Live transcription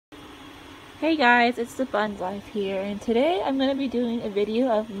Hey guys, it's the Buns Life here, and today I'm going to be doing a video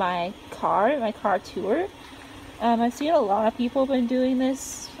of my car tour. I've seen a lot of people been doing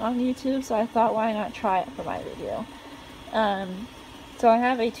this on YouTube, so I thought why not try it for my video. So I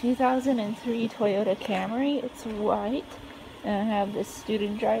have a 2003 Toyota Camry. It's white, and I have this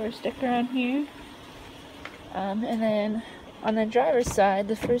student driver sticker on here. And then on the driver's side,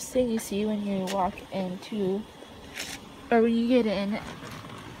 the first thing you see when you walk into, or when you get in,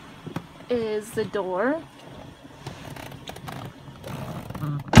 is the door.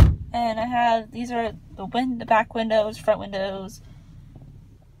 And I have, these are the back windows, front windows.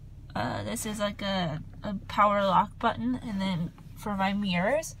 This is like a power lock button, and then for my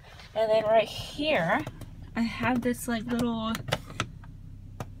mirrors. And then right here, I have this like little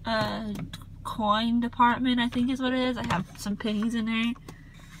coin department, I think is what it is. I have some pennies in there.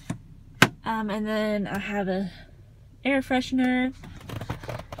 And then I have a air freshener.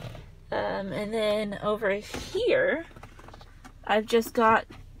 And then over here, I've just got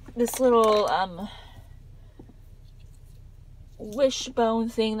this little wishbone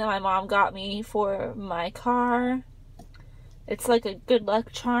thing that my mom got me for my car. It's like a good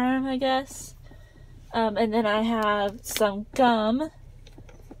luck charm, I guess. And then I have some gum,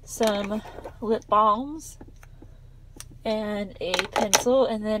 some lip balms, and a pencil.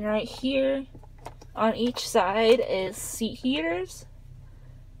 And then right here on each side is seat heaters,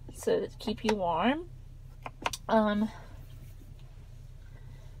 so to keep you warm. And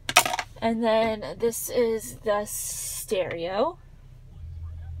then this is the stereo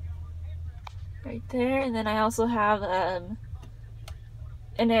right there. And then I also have an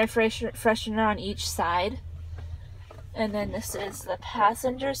air freshener on each side. And then this is the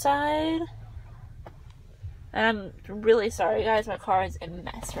passenger side. And I'm really sorry guys, my car is a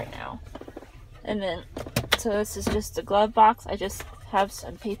mess right now. And then, so this is just a glove box. I just have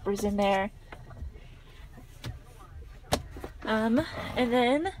some papers in there. And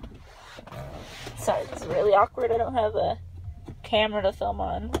then, sorry, this is really awkward. I don't have a camera to film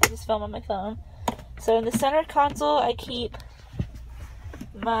on. I just film on my phone. So in the center console, I keep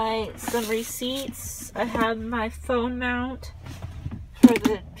some receipts. I have my phone mount for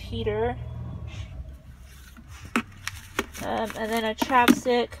the heater. And then a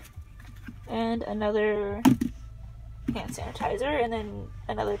chapstick and another hand sanitizer, and then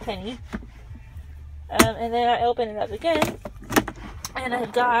another penny. And then I open it up again, and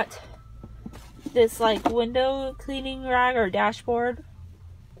I've got this like window cleaning rag or dashboard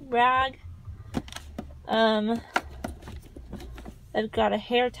rag. I've got a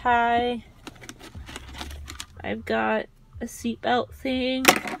hair tie. I've got a seatbelt thing,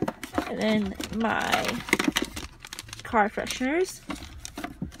 and then my car fresheners.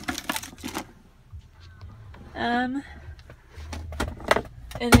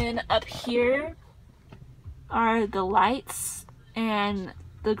 And then up here are the lights and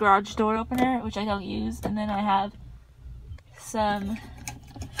the garage door opener, which I don't use. And then I have some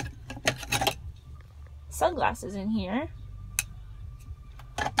sunglasses in here.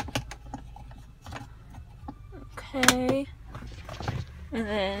 Okay. And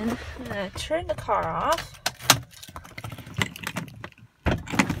then I'm gonna turn the car off.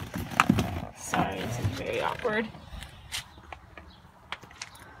 Sorry, this is very awkward.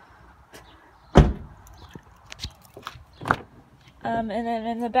 And then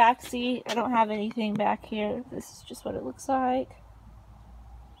in the back seat, I don't have anything back here. This is just what it looks like.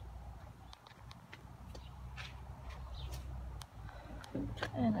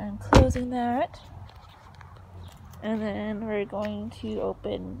 And I'm closing that. And then we're going to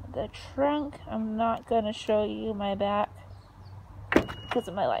open the trunk. I'm not going to show you my back because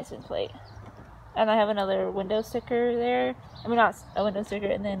of my license plate. And I have another window sticker there. I mean, not a window sticker,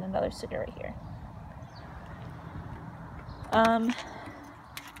 and then another sticker right here. And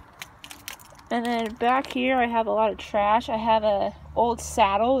then back here I have a lot of trash. I have a old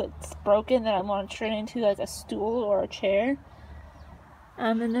saddle that's broken that I want to turn into like a stool or a chair.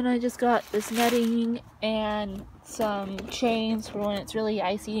 And then I just got this netting and some chains for when it's really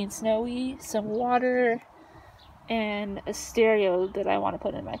icy and snowy, some water, and a stereo that I want to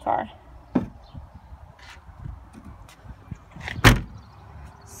put in my car.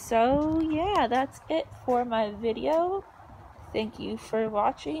 So yeah, that's it for my video. Thank you for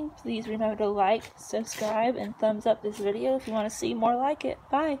watching. Please remember to like, subscribe, and thumbs up this video if you want to see more like it.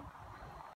 Bye!